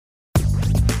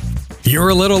You're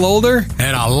a little older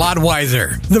and a lot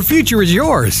wiser. The future is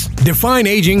yours. Define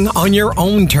aging on your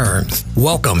own terms.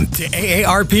 Welcome to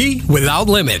AARP Without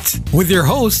Limits with your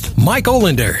host, Mike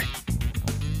Olander.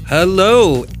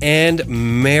 Hello and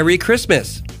Merry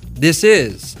Christmas. This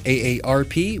is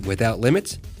AARP Without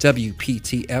Limits,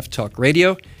 WPTF Talk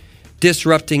Radio,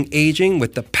 disrupting aging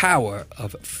with the power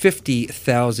of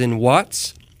 50,000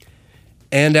 watts.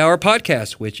 And our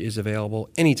podcast, which is available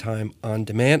anytime on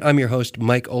demand. I'm your host,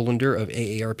 Mike Olander of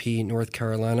AARP North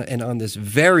Carolina. And on this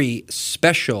very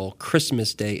special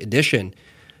Christmas Day edition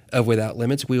of Without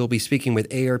Limits, we will be speaking with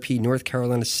AARP North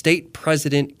Carolina State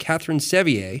President Catherine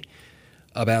Sevier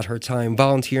about her time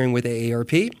volunteering with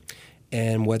AARP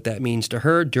and what that means to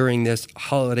her during this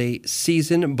holiday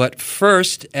season. But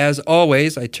first, as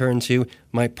always, I turn to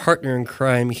my partner in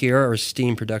crime here, our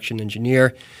esteemed production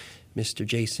engineer, Mr.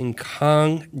 Jason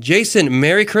Kong. Jason,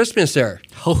 Merry Christmas, sir.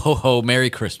 Ho, ho, ho. Merry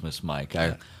Christmas, Mike.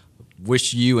 I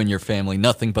wish you and your family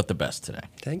nothing but the best today.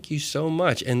 Thank you so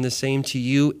much. And the same to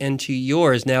you and to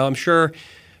yours. Now, I'm sure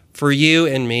for you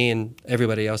and me and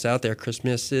everybody else out there,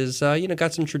 Christmas is,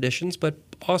 got some traditions, but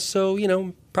also,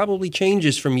 probably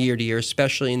changes from year to year,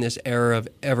 especially in this era of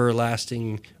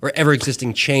everlasting or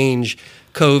ever-existing change,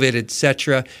 COVID,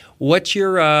 etc.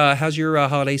 How's your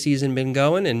holiday season been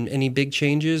going, and any big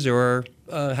changes, or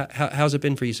how's it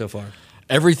been for you so far?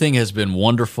 Everything has been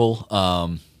wonderful.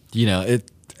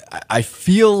 I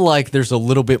feel like there's a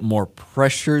little bit more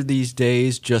pressure these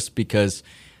days just because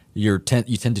you tend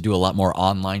to do a lot more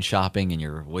online shopping and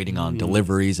you're waiting on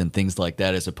deliveries and things like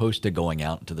that, as opposed to going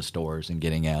out into the stores and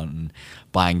getting out and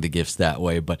buying the gifts that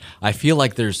way. But I feel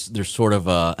like there's sort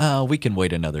of we can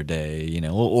wait another day,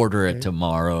 we'll order it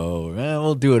tomorrow,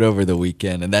 we'll do it over the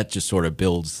weekend, and that just sort of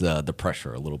builds the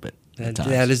pressure a little bit.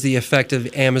 That is the effect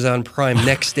of Amazon Prime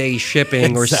next day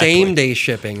shipping or same day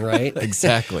shipping, right?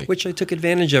 Exactly. Which I took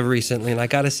advantage of recently, and I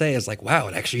got to say, it's like, wow,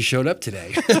 it actually showed up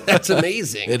today. That's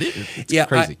amazing. It is. It's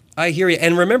crazy. I hear you.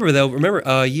 And remember,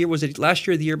 was it last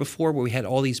year or the year before where we had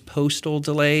all these postal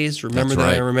delays? Remember That's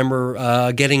that? right. I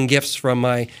remember getting gifts from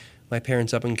my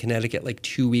parents up in Connecticut like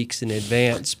 2 weeks in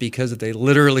advance because they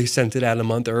literally sent it out a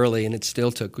month early, and it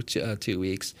still took 2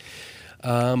 weeks.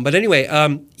 But anyway,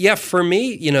 for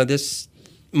me,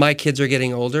 my kids are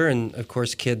getting older, and of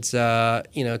course, kids, 10,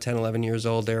 11 years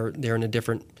old, they're in a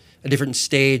different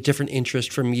stage, different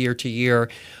interest from year to year.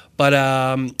 But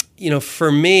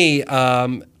for me,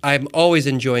 I'm always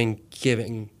enjoying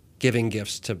giving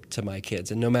gifts to my kids,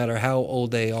 and no matter how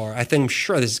old they are, I'm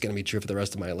sure this is going to be true for the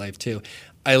rest of my life too.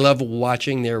 I love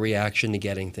watching their reaction to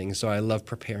getting things. So I love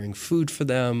preparing food for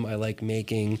them. I like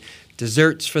making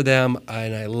desserts for them,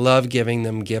 and I love giving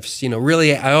them gifts.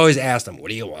 Really, I always ask them, what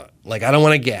do you want? Like, I don't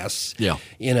want to guess. Yeah.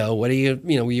 What do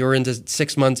you were into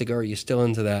 6 months ago. Are you still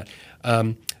into that?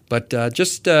 But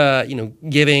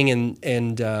giving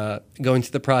and going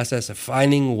through the process of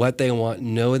finding what they want,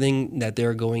 knowing that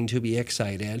they're going to be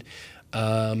excited,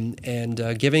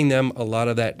 and giving them a lot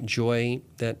of that joy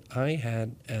that I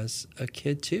had as a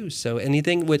kid too. So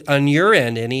anything on your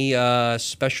end, any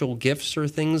special gifts or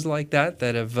things like that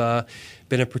have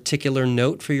been a particular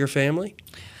note for your family?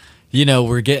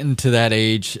 We're getting to that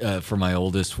age for my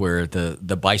oldest where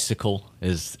the bicycle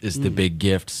is the big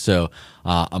gift. So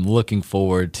I'm looking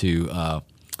forward to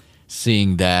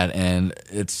seeing that, and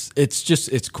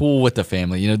it's cool with the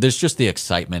family. There's just the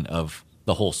excitement of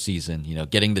the whole season,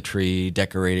 getting the tree,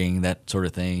 decorating, that sort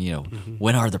of thing.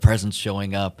 When are the presents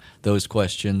showing up? Those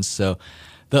questions. So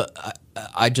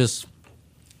I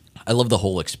love the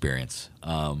whole experience.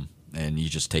 And you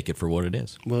just take it for what it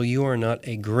is. Well, you are not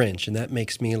a Grinch, and that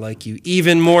makes me like you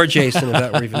even more, Jason, if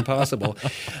that were even possible.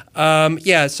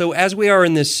 So as we are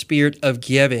in this spirit of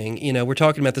giving, we're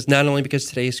talking about this not only because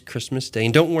today's Christmas Day,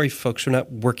 and don't worry, folks, we're not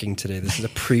working today. This is a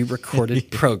pre-recorded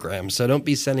program, so don't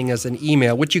be sending us an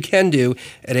email, which you can do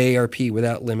at AARP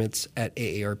Without Limits at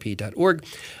aarp.org,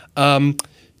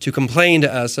 to complain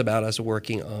to us about us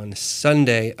working on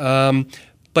Sunday.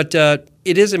 But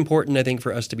it is important, I think,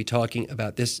 for us to be talking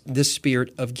about this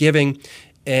spirit of giving.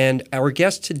 And our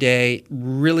guest today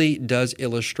really does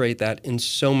illustrate that in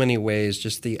so many ways,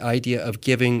 just the idea of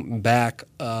giving back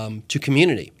to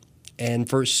community. And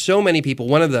for so many people,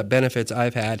 one of the benefits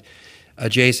I've had,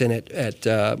 Jason, at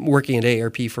working at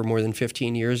AARP for more than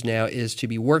 15 years now, is to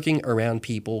be working around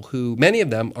people who, many of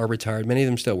them are retired, many of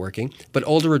them still working, but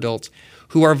older adults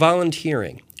who are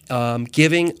volunteering,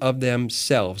 giving of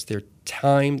themselves, their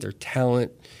time, their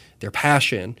talent, their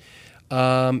passion,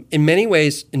 in many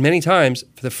ways, in many times,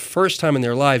 for the first time in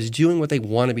their lives, doing what they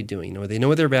want to be doing. They know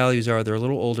what their values are. They're a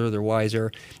little older. They're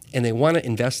wiser. And they want to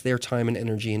invest their time and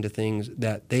energy into things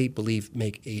that they believe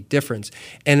make a difference.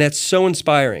 And that's so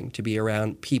inspiring to be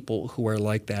around people who are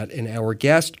like that. And our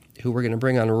guest, who we're going to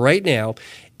bring on right now,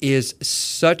 is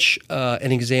such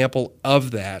an example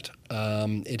of that.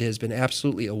 It has been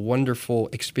absolutely a wonderful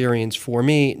experience for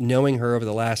me knowing her over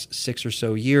the last 6 or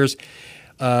so years.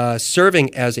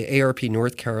 Serving as a AARP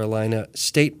North Carolina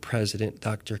State President,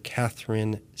 Dr.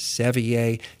 Catherine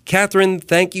Sevier. Catherine,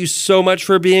 thank you so much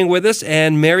for being with us,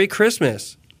 and Merry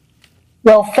Christmas.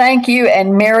 Well, thank you,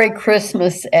 and Merry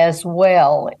Christmas as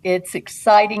well. It's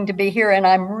exciting to be here, and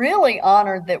I'm really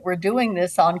honored that we're doing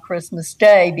this on Christmas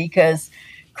Day, because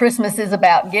Christmas is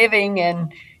about giving,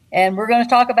 and we're going to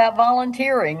talk about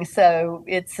volunteering. So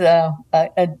it's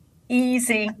an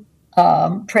easy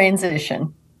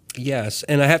transition. Yes,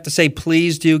 and I have to say,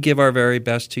 please do give our very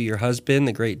best to your husband,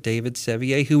 the great David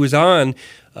Sevier, who was on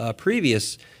a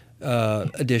previous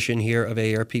edition here of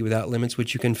AARP Without Limits,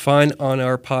 which you can find on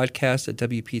our podcast at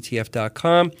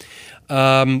WPTF.com,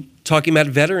 talking about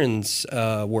veterans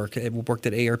work that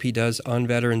AARP does on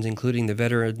veterans, including the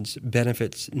Veterans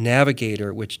Benefits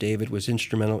Navigator, which David was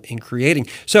instrumental in creating.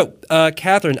 So,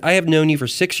 Catherine, I have known you for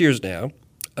 6 years now.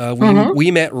 We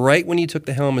met right when you took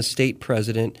the helm as state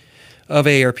president of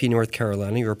AARP North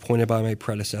Carolina. You were appointed by my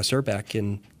predecessor back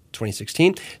in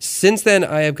 2016. Since then,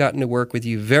 I have gotten to work with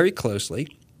you very closely,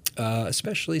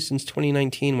 especially since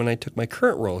 2019 when I took my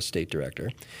current role as state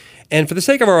director. And for the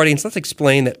sake of our audience, let's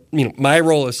explain that my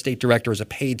role as state director is a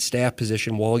paid staff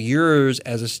position, while yours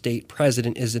as a state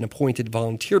president is an appointed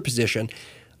volunteer position.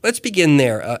 Let's begin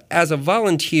there. As a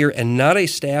volunteer and not a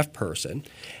staff person,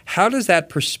 how does that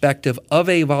perspective of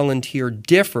a volunteer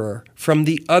differ from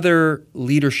the other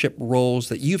leadership roles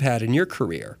that you've had in your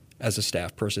career as a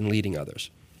staff person leading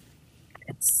others?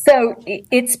 So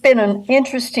it's been an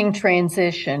interesting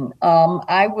transition.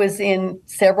 I was in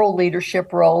several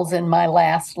leadership roles in my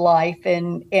last life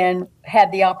and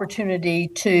had the opportunity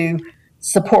to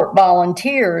support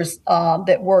volunteers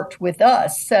that worked with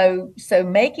us. So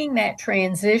making that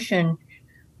transition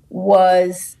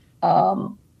was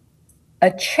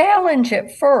a challenge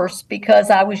at first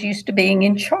because I was used to being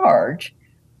in charge.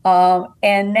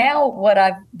 And now what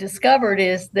I've discovered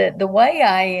is that the way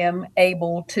I am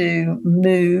able to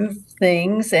move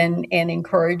things and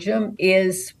encourage them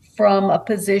is from a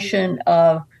position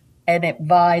of an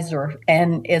advisor,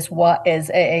 and as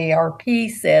AARP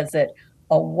says it,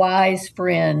 a wise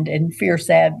friend and fierce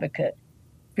advocate,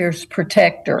 fierce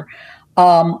protector.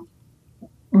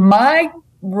 My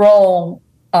role,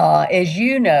 as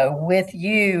you know, with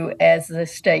you as the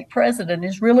state president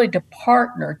is really to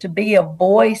partner, to be a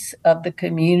voice of the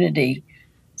community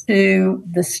to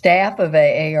the staff of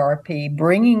AARP,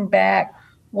 bringing back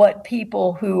what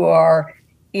people who are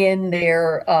in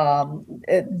their,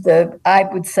 I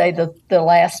would say the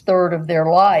last third of their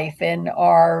life and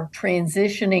are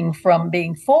transitioning from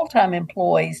being full-time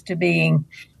employees to being,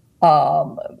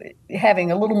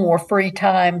 having a little more free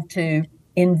time to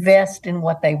invest in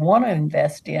what they want to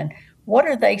invest in. What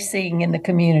are they seeing in the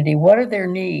community? What are their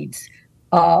needs?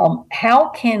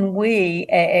 How can we,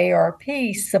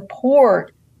 AARP,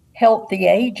 support healthy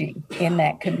aging in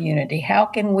that community? How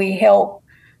can we help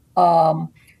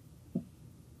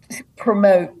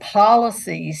promote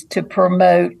policies, to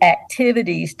promote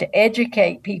activities, to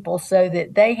educate people so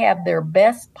that they have their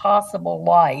best possible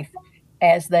life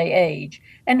as they age,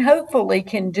 and hopefully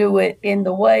can do it in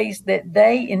the ways that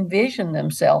they envision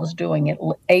themselves doing it,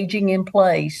 aging in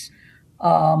place,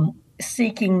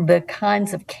 seeking the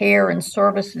kinds of care and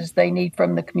services they need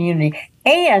from the community,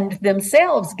 and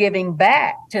themselves giving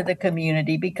back to the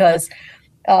community, because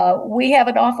we have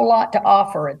an awful lot to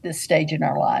offer at this stage in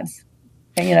our lives.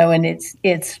 And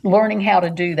it's learning how to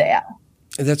do that.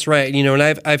 That's right. And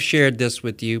I've shared this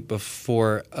with you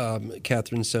before,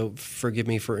 Catherine, so forgive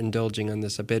me for indulging on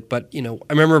this a bit. But, I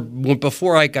remember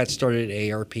before I got started at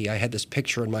AARP, I had this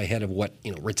picture in my head of what,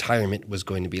 retirement was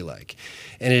going to be like.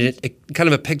 And it kind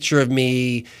of a picture of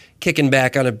me kicking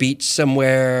back on a beach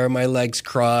somewhere, my legs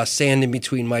crossed, sand in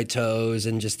between my toes,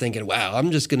 and just thinking, wow,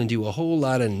 I'm just going to do a whole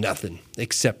lot of nothing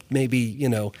except maybe,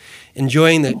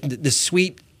 enjoying the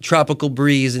sweet tropical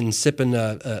breeze and sipping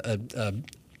a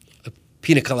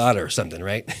pina colada or something,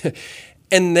 right?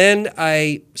 And then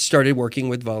I started working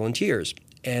with volunteers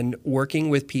and working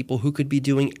with people who could be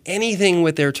doing anything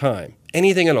with their time,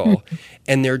 anything at all,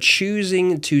 and they're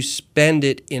choosing to spend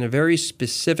it in a very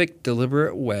specific,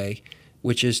 deliberate way,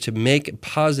 which is to make a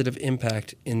positive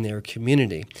impact in their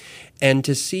community. And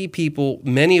to see people,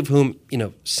 many of whom,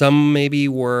 some maybe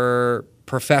were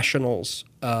professionals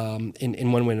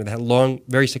in one way or another, had long,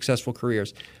 very successful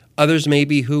careers. Others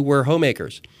maybe who were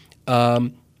homemakers,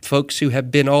 folks who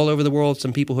have been all over the world,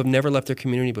 some people who have never left their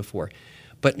community before.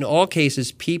 But in all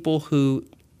cases, people who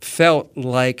felt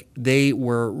like they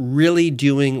were really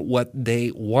doing what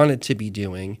they wanted to be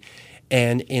doing.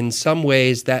 And in some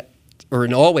ways that, or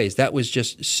in all ways, that was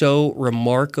just so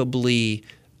remarkably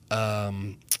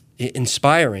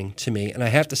inspiring to me. And I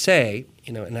have to say,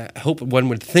 and I hope one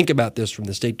would think about this from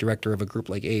the state director of a group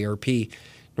like AARP,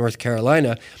 North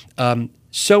Carolina,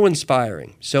 so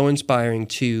inspiring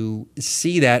to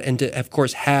see that and to, of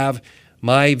course, have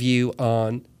my view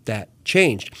on that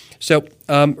changed. So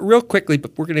real quickly,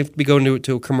 but we're going to be going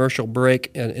to a commercial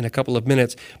break in a couple of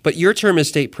minutes, but your term as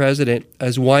state president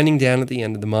is winding down at the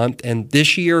end of the month, and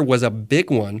this year was a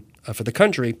big one for the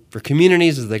country, for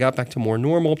communities as they got back to more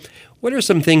normal. What are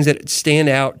some things that stand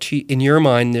out in your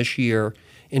mind this year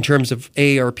in terms of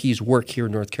AARP's work here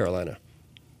in North Carolina?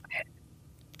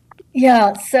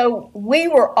 Yeah, so we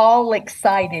were all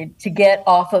excited to get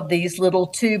off of these little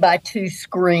 2x2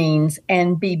 screens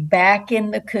and be back in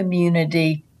the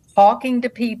community, talking to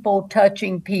people,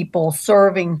 touching people,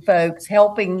 serving folks,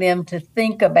 helping them to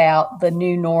think about the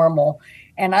new normal.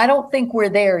 And I don't think we're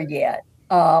there yet.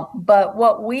 But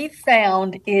what we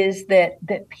found is that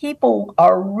people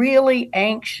are really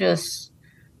anxious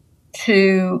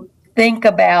to think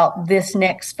about this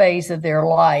next phase of their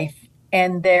life.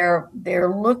 And they're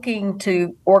looking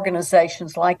to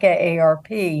organizations like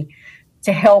AARP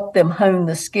to help them hone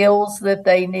the skills that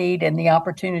they need and the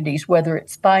opportunities, whether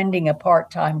it's finding a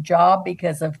part-time job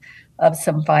because of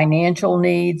some financial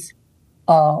needs,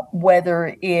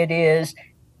 whether it is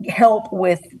help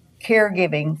with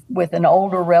caregiving with an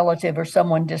older relative or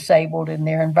someone disabled in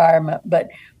their environment. But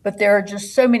there are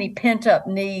just so many pent-up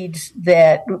needs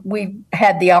that we've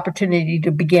had the opportunity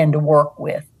to begin to work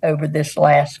with over this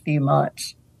last few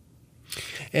months.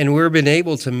 And we've been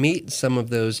able to meet some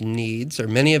of those needs, or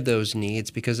many of those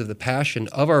needs, because of the passion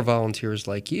of our volunteers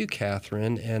like you,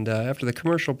 Catherine. And after the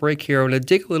commercial break here, I want to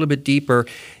dig a little bit deeper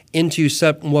into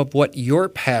some of what your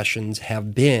passions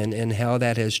have been and how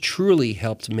that has truly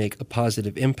helped make a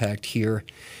positive impact here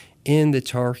in the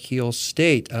Tar Heel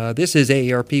State. This is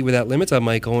AARP Without Limits. I'm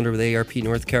Mike Olender with AARP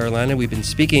North Carolina. We've been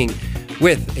speaking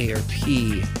with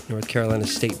AARP North Carolina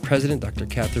State President, Dr.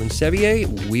 Catherine Sevier.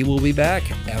 We will be back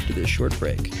after this short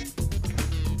break.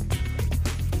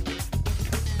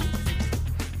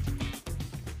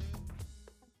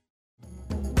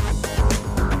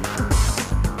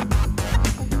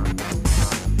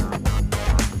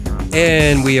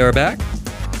 And we are back.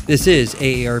 This is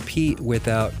AARP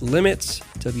Without Limits,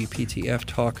 WPTF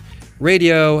Talk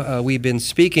Radio. We've been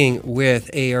speaking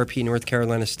with AARP North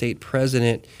Carolina State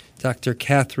President, Dr.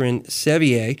 Catherine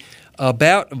Sevier,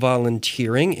 about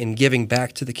volunteering and giving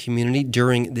back to the community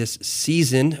during this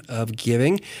season of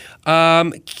giving.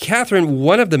 Catherine,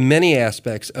 one of the many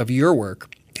aspects of your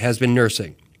work has been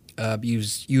nursing.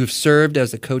 You've served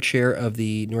as the co-chair of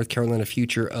the North Carolina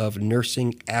Future of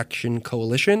Nursing Action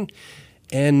Coalition,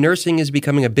 and nursing is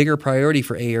becoming a bigger priority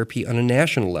for AARP on a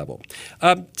national level.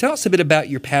 Tell us a bit about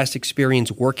your past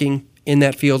experience working in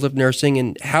that field of nursing,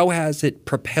 and how has it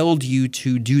propelled you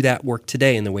to do that work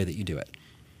today in the way that you do it?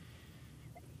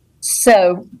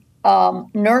 So,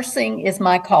 nursing is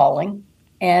my calling.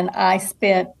 And I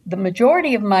spent the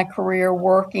majority of my career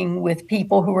working with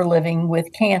people who were living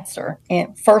with cancer.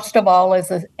 And first of all, as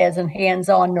a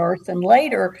hands-on nurse, and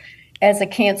later as a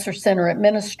cancer center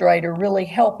administrator, really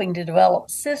helping to develop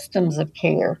systems of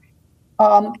care.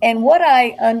 And what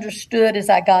I understood as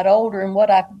I got older, and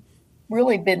what I've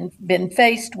really been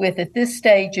faced with at this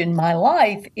stage in my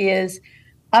life, is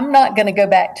I'm not going to go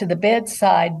back to the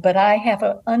bedside, but I have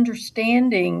an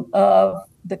understanding of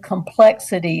the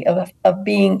complexity of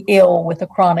being ill with a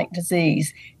chronic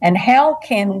disease, and how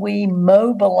can we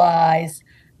mobilize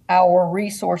our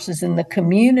resources in the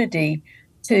community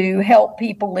to help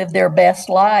people live their best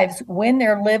lives when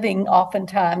they're living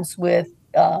oftentimes with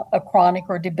a chronic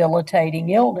or debilitating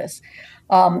illness.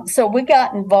 So we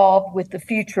got involved with the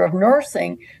Future of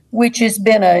Nursing, which has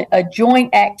been a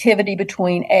joint activity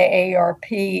between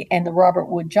AARP and the Robert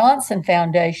Wood Johnson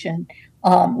Foundation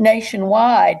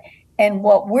nationwide. And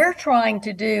what we're trying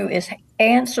to do is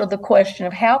answer the question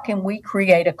of how can we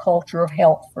create a culture of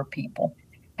health for people?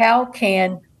 How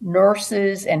can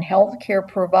nurses and healthcare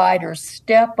providers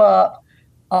step up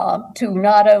to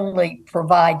not only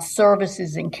provide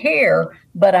services and care,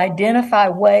 but identify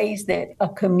ways that a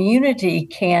community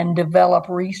can develop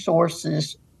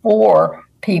resources for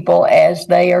people as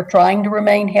they are trying to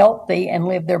remain healthy and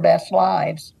live their best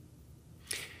lives?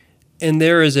 And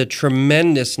there is a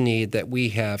tremendous need that we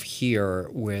have here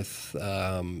with,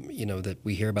 that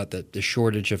we hear about the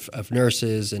shortage of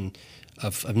nurses and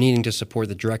of needing to support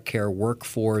the direct care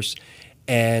workforce.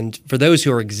 And for those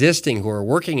who are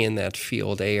working in that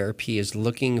field, AARP is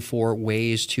looking for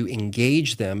ways to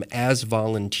engage them as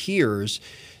volunteers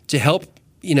to help,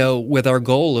 with our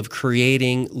goal of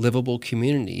creating livable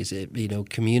communities,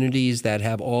 communities that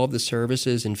have all the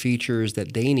services and features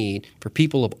that they need for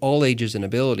people of all ages and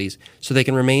abilities so they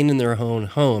can remain in their own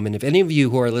home. And if any of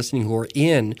you who are listening who are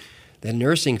in the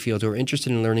nursing field who are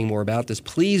interested in learning more about this,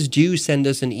 please do send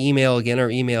us an email. Again,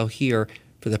 our email here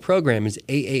for the program is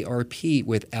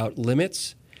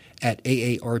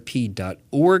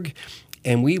aarpwithoutlimits@aarp.org.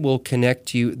 And we will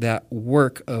connect you that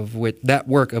work of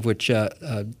which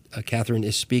Catherine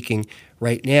is speaking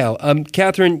right now.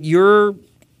 Catherine, your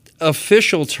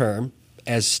official term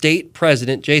as state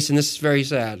president, Jason, this is very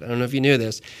sad. I don't know if you knew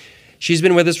this. She's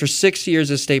been with us for 6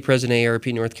 years as state president of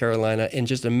AARP North Carolina. In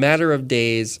just a matter of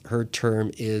days, her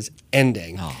term is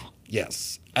ending. Oh.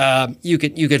 Yes. You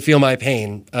could feel my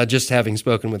pain just having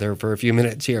spoken with her for a few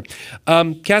minutes here.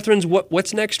 Catherine,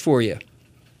 what's next for you?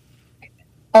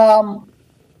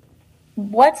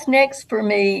 What's next for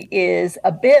me is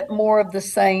a bit more of the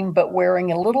same, but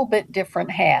wearing a little bit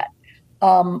different hat.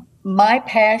 My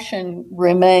passion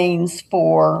remains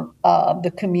for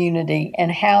the community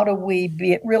and how do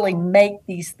we really make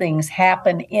these things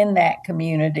happen in that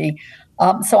community.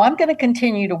 So I'm going to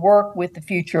continue to work with the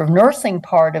future of nursing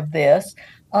part of this.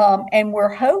 And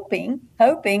we're hoping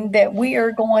that we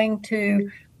are going to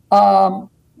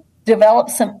develop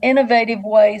some innovative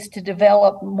ways to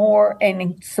develop more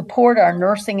and support our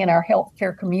nursing and our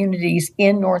healthcare communities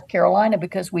in North Carolina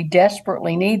because we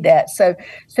desperately need that. So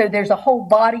there's a whole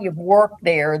body of work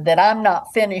there that I'm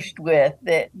not finished with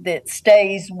that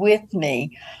stays with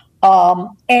me.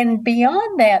 And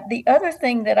beyond that, the other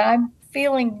thing that I'm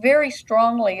feeling very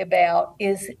strongly about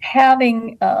is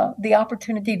having the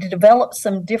opportunity to develop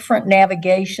some different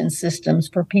navigation systems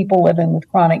for people living with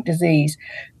chronic disease,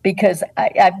 because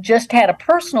I've just had a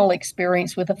personal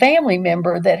experience with a family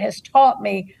member that has taught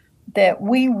me that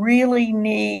we really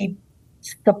need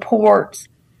supports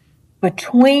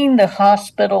between the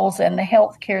hospitals and the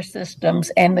healthcare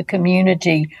systems and the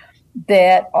community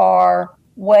that are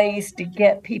ways to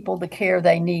get people the care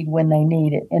they need when they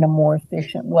need it in a more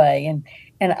efficient way. And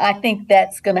I think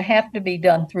that's going to have to be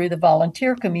done through the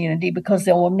volunteer community because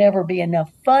there will never be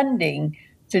enough funding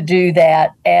to do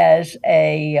that as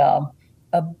a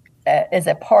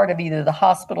part of either the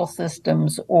hospital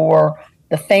systems or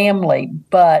the family.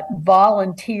 But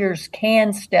volunteers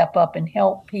can step up and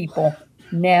help people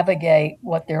navigate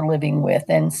what they're living with.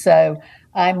 And so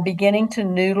I'm beginning to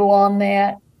noodle on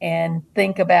that and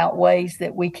think about ways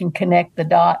that we can connect the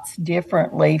dots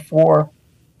differently for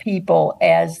people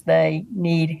as they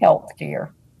need health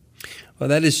care. Well,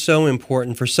 that is so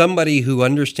important for somebody who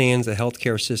understands the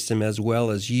healthcare system as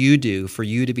well as you do, for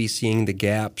you to be seeing the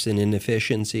gaps and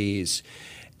inefficiencies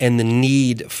and the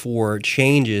need for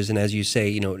changes. And as you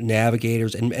say,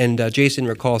 navigators. And Jason,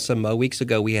 recall some weeks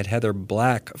ago, we had Heather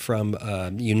Black from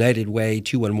United Way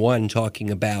 211 talking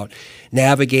about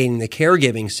navigating the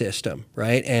caregiving system,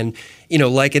 right? And,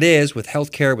 like it is with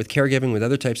healthcare, with caregiving, with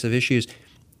other types of issues,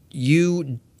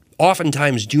 you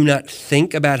oftentimes do not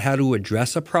think about how to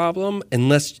address a problem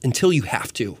until you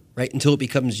have to, right? Until it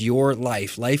becomes your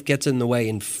life. Life gets in the way,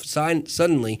 and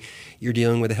suddenly you're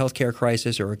dealing with a healthcare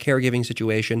crisis or a caregiving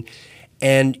situation,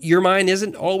 and your mind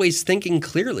isn't always thinking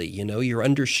clearly. You're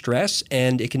under stress,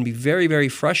 and it can be very, very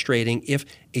frustrating if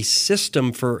a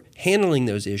system for handling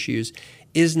those issues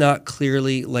is not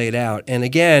clearly laid out. And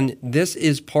again, this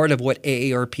is part of what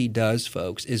AARP does,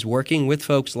 folks, is working with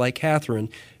folks like Catherine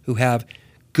who have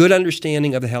good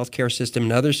understanding of the healthcare system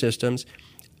and other systems,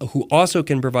 who also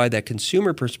can provide that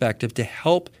consumer perspective to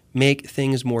help make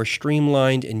things more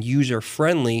streamlined and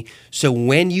user-friendly. So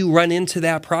when you run into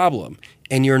that problem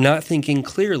and you're not thinking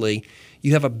clearly,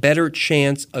 you have a better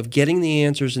chance of getting the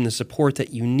answers and the support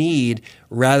that you need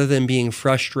rather than being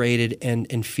frustrated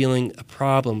and feeling a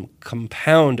problem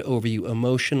compound over you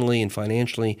emotionally and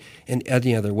financially and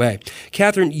any other way.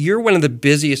 Catherine, you're one of the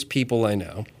busiest people I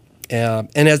know.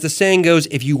 And as the saying goes,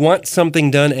 if you want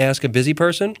something done, ask a busy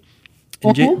person.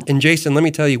 And Jason, let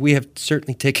me tell you, we have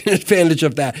certainly taken advantage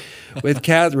of that with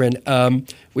Catherine.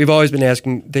 We've always been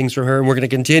asking things from her, and we're going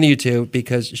to continue to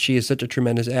because she is such a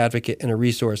tremendous advocate and a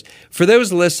resource. For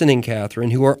those listening,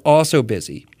 Catherine, who are also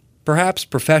busy, perhaps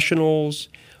professionals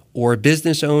or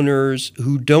business owners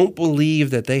who don't believe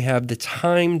that they have the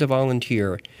time to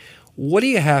volunteer, what do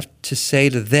you have to say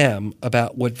to them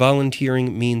about what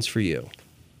volunteering means for you?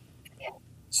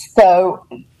 So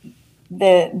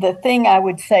the thing I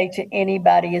would say to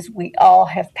anybody is we all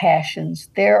have passions.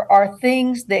 There are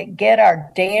things that get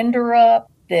our dander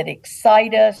up, that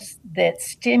excite us, that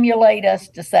stimulate us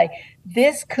to say,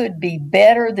 this could be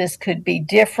better, this could be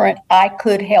different, I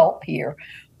could help here.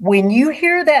 When you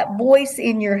hear that voice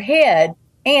in your head,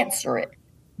 answer it.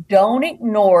 Don't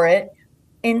ignore it.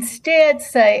 Instead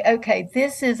say, okay,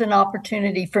 this is an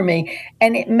opportunity for me.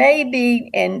 And it may be,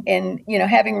 and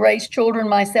having raised children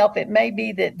myself, it may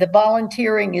be that the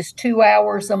volunteering is 2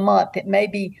 hours a month. It may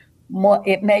be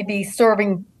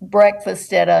serving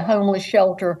breakfast at a homeless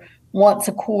shelter once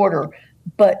a quarter.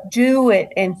 But do it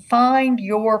and find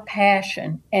your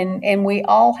passion. And we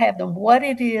all have them, what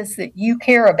it is that you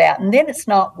care about. And then it's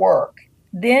not work.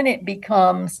 Then it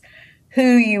becomes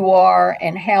who you are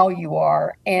and how you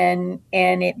are, and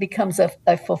it becomes a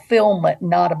fulfillment,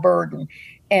 not a burden.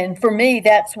 And for me,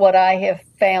 that's what I have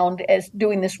found as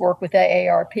doing this work with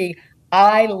AARP.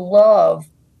 I love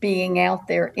being out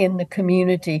there in the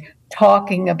community,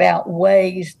 talking about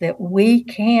ways that we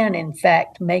can, in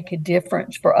fact, make a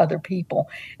difference for other people.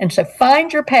 And so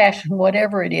find your passion,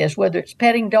 whatever it is, whether it's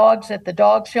petting dogs at the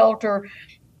dog shelter,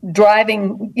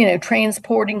 driving,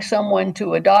 transporting someone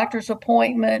to a doctor's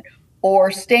appointment,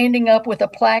 or standing up with a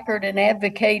placard and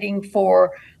advocating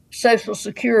for Social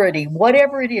Security.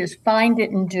 Whatever it is, find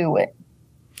it and do it.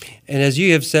 And as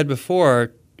you have said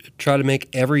before, try to make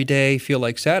every day feel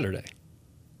like Saturday.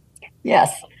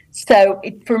 Yes. So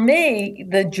for me,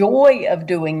 the joy of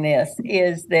doing this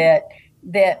is that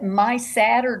my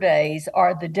Saturdays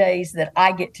are the days that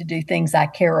I get to do things I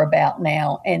care about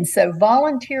now. And so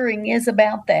volunteering is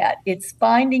about that. It's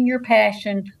finding your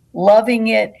passion, loving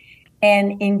it,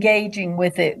 and engaging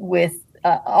with it with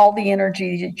all the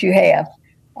energy that you have,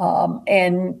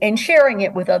 and sharing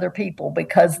it with other people,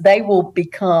 because they will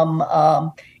become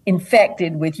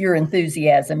infected with your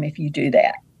enthusiasm if you do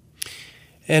that.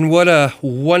 And what a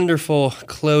wonderful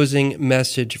closing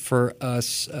message for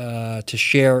us to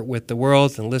share with the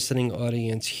world and listening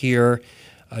audience here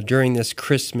during this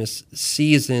Christmas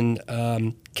season.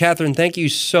 Catherine, thank you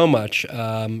so much.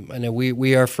 I know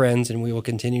we are friends, and we will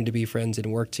continue to be friends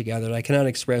and work together. And I cannot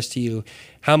express to you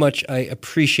how much I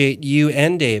appreciate you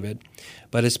and David,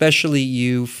 but especially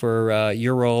you for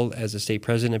your role as the state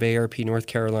president of AARP North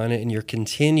Carolina and your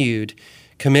continued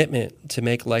commitment to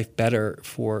make life better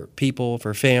for people,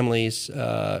 for families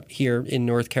here in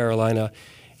North Carolina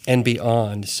and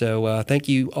beyond. So thank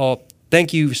you all.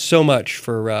 Thank you so much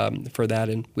for that,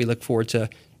 and we look forward to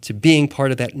being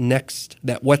part of that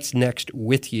what's next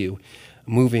with you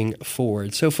moving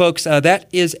forward. So, folks, that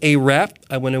is a wrap.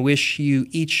 I want to wish you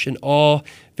each and all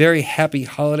very happy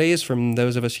holidays from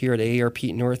those of us here at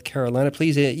AARP North Carolina.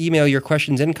 Please email your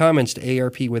questions and comments to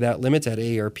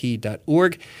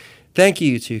aarpwithoutlimits@aarp.org. Thank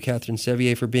you to Catherine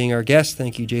Sevier for being our guest.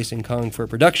 Thank you, Jason Kong, for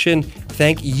production.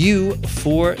 Thank you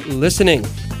for listening.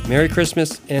 Merry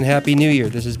Christmas and Happy New Year.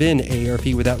 This has been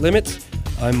AARP Without Limits.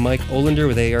 I'm Mike Olander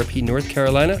with AARP North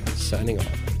Carolina, signing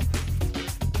off.